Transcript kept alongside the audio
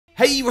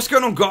Hey, what's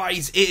going on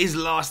guys? It is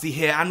Lasty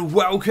here and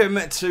welcome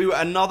to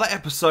another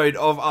episode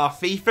of our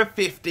FIFA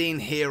 15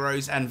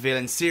 Heroes and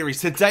Villains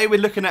series. Today we're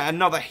looking at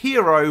another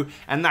hero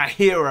and that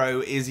hero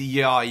is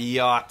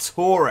Yaya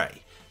Toure.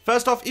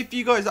 First off, if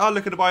you guys are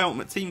looking to buy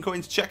Ultimate Team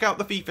coins, check out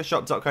the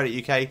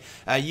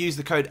fifashop.co.uk, use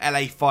the code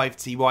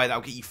LA5TY,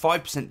 that'll get you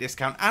 5%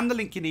 discount, and the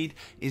link you need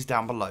is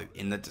down below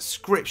in the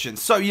description.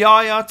 So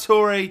Yaya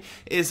Toure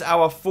is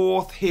our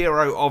fourth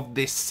hero of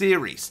this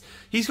series.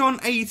 He's got an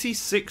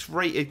 86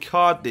 rated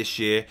card this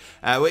year,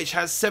 which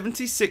has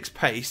 76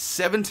 pace,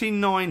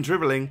 79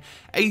 dribbling,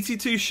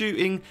 82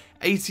 shooting,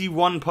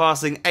 81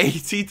 passing,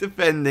 80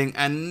 defending,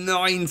 and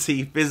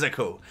 90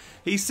 physical.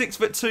 He's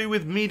 6'2"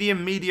 with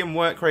medium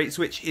work rates,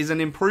 which is an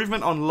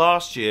improvement on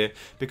last year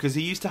because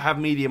he used to have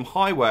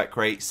medium-high work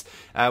rates,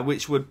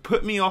 which would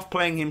put me off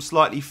playing him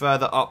slightly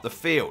further up the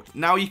field.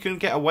 Now you can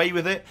get away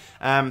with it.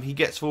 He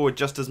gets forward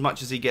just as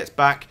much as he gets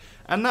back.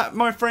 And that,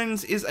 my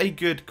friends, is a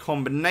good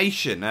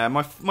combination.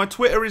 My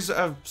Twitter is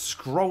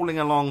scrolling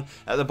along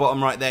at the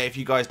bottom right there. If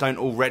you guys don't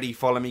already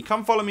follow me,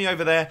 come follow me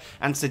over there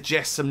and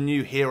suggest some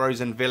new heroes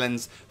and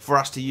villains for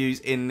us to use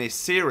in this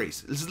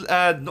series.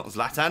 Not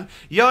Zlatan.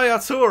 Yaya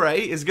Toure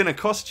is going to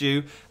cost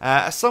you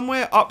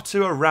somewhere up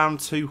to around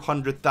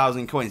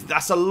 200,000 coins.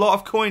 That's a lot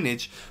of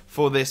coinage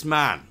for this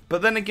man.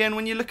 But then again,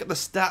 when you look at the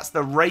stats,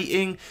 the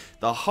rating,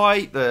 the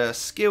height, the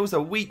skills,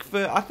 the weak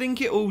foot, I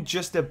think it all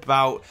just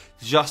about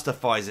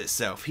justifies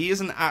itself. He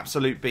is an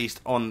absolute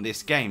beast on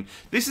this game.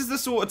 This is the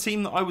sort of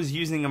team that I was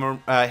using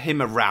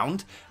him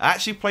around. I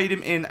actually played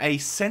him in a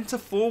centre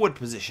forward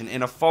position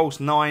in a false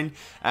 9,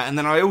 and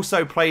then I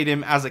also played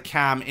him as a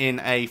cam in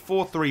a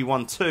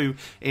 4-3-1-2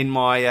 in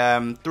my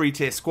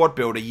 3-tier squad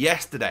builder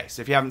yesterday.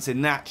 So if you haven't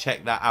seen that,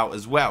 check that out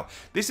as well.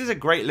 This is a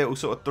great little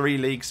sort of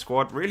 3-league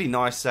squad, really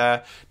nice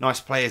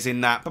players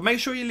in that. But make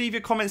sure you leave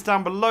your comments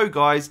down below,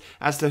 guys,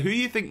 as to who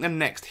you think the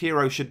next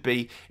hero should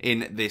be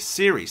in this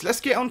series. Let's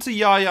get on to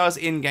Yaya's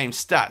in-game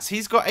stats.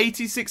 He's got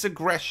 86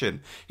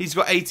 aggression, he's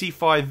got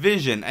 85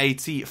 vision,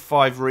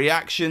 85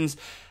 reactions,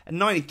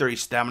 93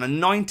 stamina,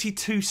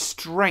 92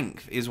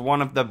 strength is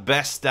one of the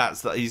best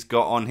stats that he's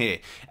got on here.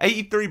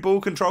 83 ball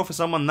control for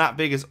someone that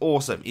big is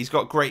awesome. He's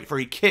got great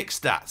free kick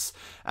stats,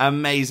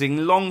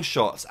 amazing long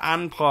shots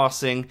and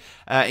passing,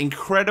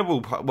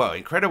 incredible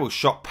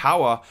shot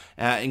power,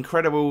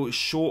 incredible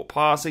short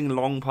passing,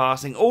 long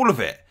passing, all of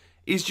it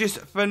is just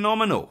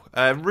phenomenal.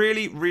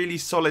 Really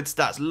solid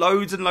stats.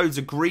 Loads and loads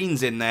of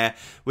greens in there,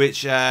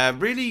 which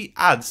really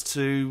adds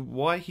to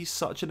why he's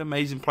such an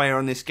amazing player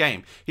on this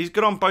game. He's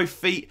good on both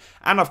feet,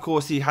 and of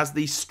course he has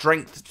the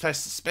strength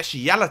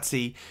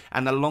speciality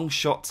and the long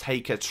shot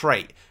taker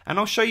trait. And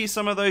I'll show you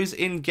some of those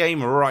in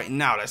game right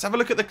now. Let's have a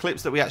look at the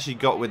clips that we actually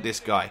got with this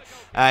guy.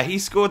 He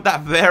scored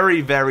that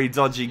very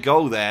dodgy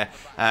goal there,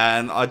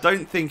 and I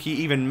don't think he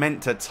even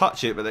meant to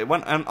touch it, but it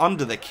went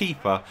under the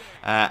keeper,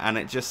 and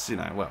it just, you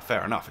know, well,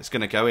 fair enough, it's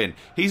going to go in.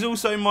 He's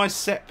also my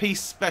set piece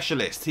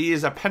specialist. He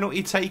is a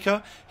penalty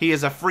taker, he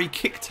is a free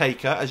kick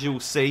taker, as you'll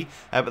see,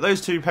 but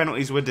those two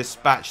penalties were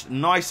dispatched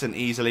nice and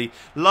easily.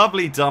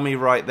 Lovely dummy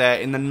right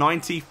there in the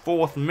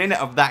 94th minute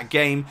of that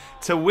game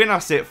to win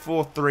us it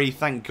 4-3.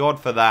 Thank God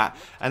for that.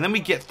 And then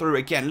we get through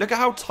again. Look at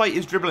how tight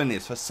his dribbling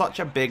is for such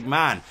a big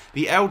man.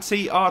 The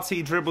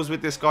LT-RT dribbles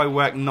with this guy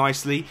work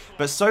nicely,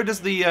 but so does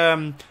the,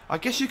 I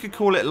guess you could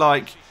call it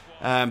like,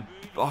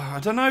 I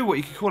don't know what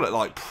you could call it,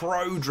 like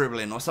pro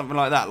dribbling or something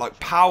like that, like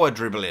power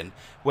dribbling,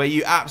 where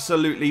you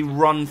absolutely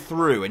run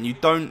through and you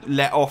don't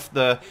let off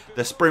the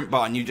sprint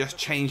button, you just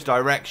change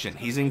direction.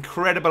 He's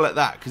incredible at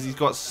that because he's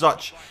got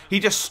such, he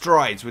just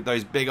strides with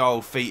those big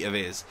old feet of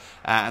his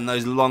and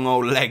those long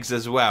old legs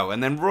as well.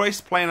 And then Royce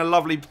playing a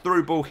lovely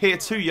through ball here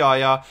to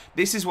Yaya.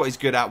 This is what he's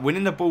good at,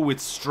 winning the ball with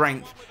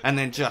strength and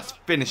then just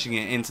finishing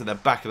it into the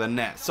back of the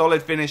net.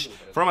 Solid finish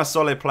from a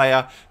solid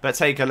player, but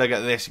take a look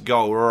at this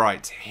goal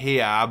right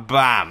here.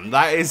 Bam!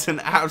 That is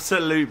an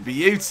absolute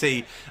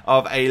beauty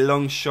of a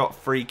long shot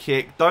free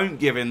kick. Don't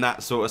give him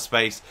that sort of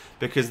space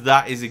because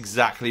that is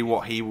exactly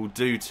what he will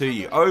do to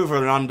you. Over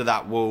and under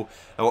that wall,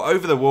 or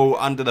over the wall,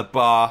 under the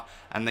bar,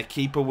 and the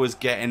keeper was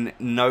getting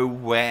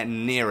nowhere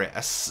near it.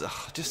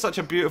 Just such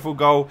a beautiful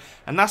goal,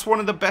 and that's one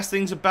of the best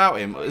things about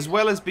him, as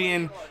well as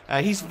being,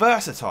 he's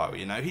versatile,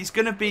 you know. He's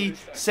going to be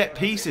set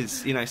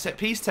pieces, you know, set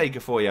piece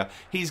taker for you.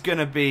 He's going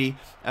to be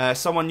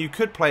someone you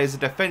could play as a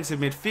defensive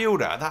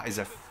midfielder. That is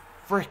a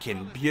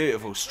freaking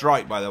beautiful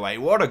strike, by the way.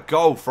 What a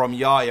goal from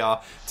Yaya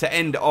to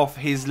end off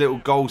his little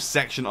goal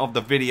section of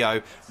the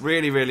video.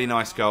 Really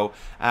nice goal.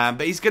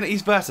 But he's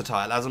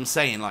versatile, as I'm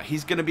saying. Like,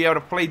 he's gonna be able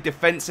to play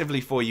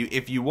defensively for you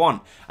if you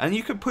want, and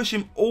you could push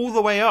him all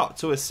the way up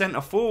to a centre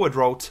forward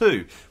role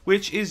too,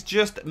 which is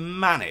just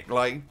manic.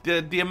 Like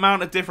the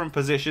amount of different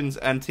positions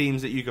and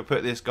teams that you could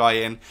put this guy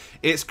in,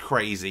 it's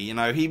crazy. You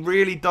know, he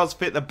really does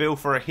fit the bill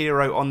for a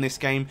hero on this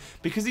game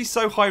because he's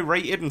so high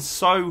rated and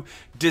so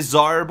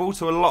desirable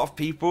to a lot of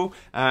people.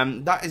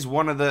 That is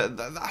one of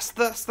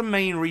that's the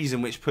main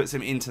reason which puts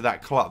him into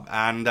that club.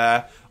 And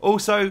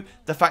also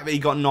the fact that he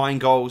got 9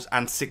 goals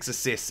and 6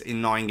 assists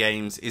in 9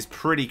 games is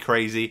pretty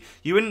crazy.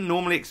 You wouldn't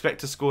normally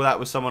expect to score that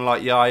with someone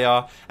like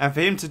Yaya, and for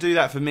him to do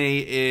that for me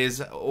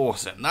is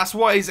awesome. That's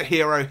why he's a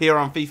hero here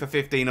on FIFA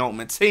 15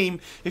 Ultimate Team.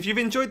 If you've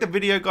enjoyed the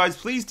video, guys,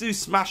 please do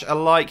smash a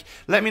like.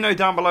 Let me know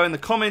down below in the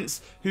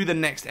comments who the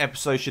next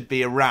episode should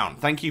be around.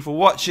 Thank you for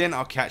watching.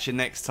 I'll catch you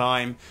next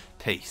time.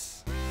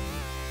 Peace.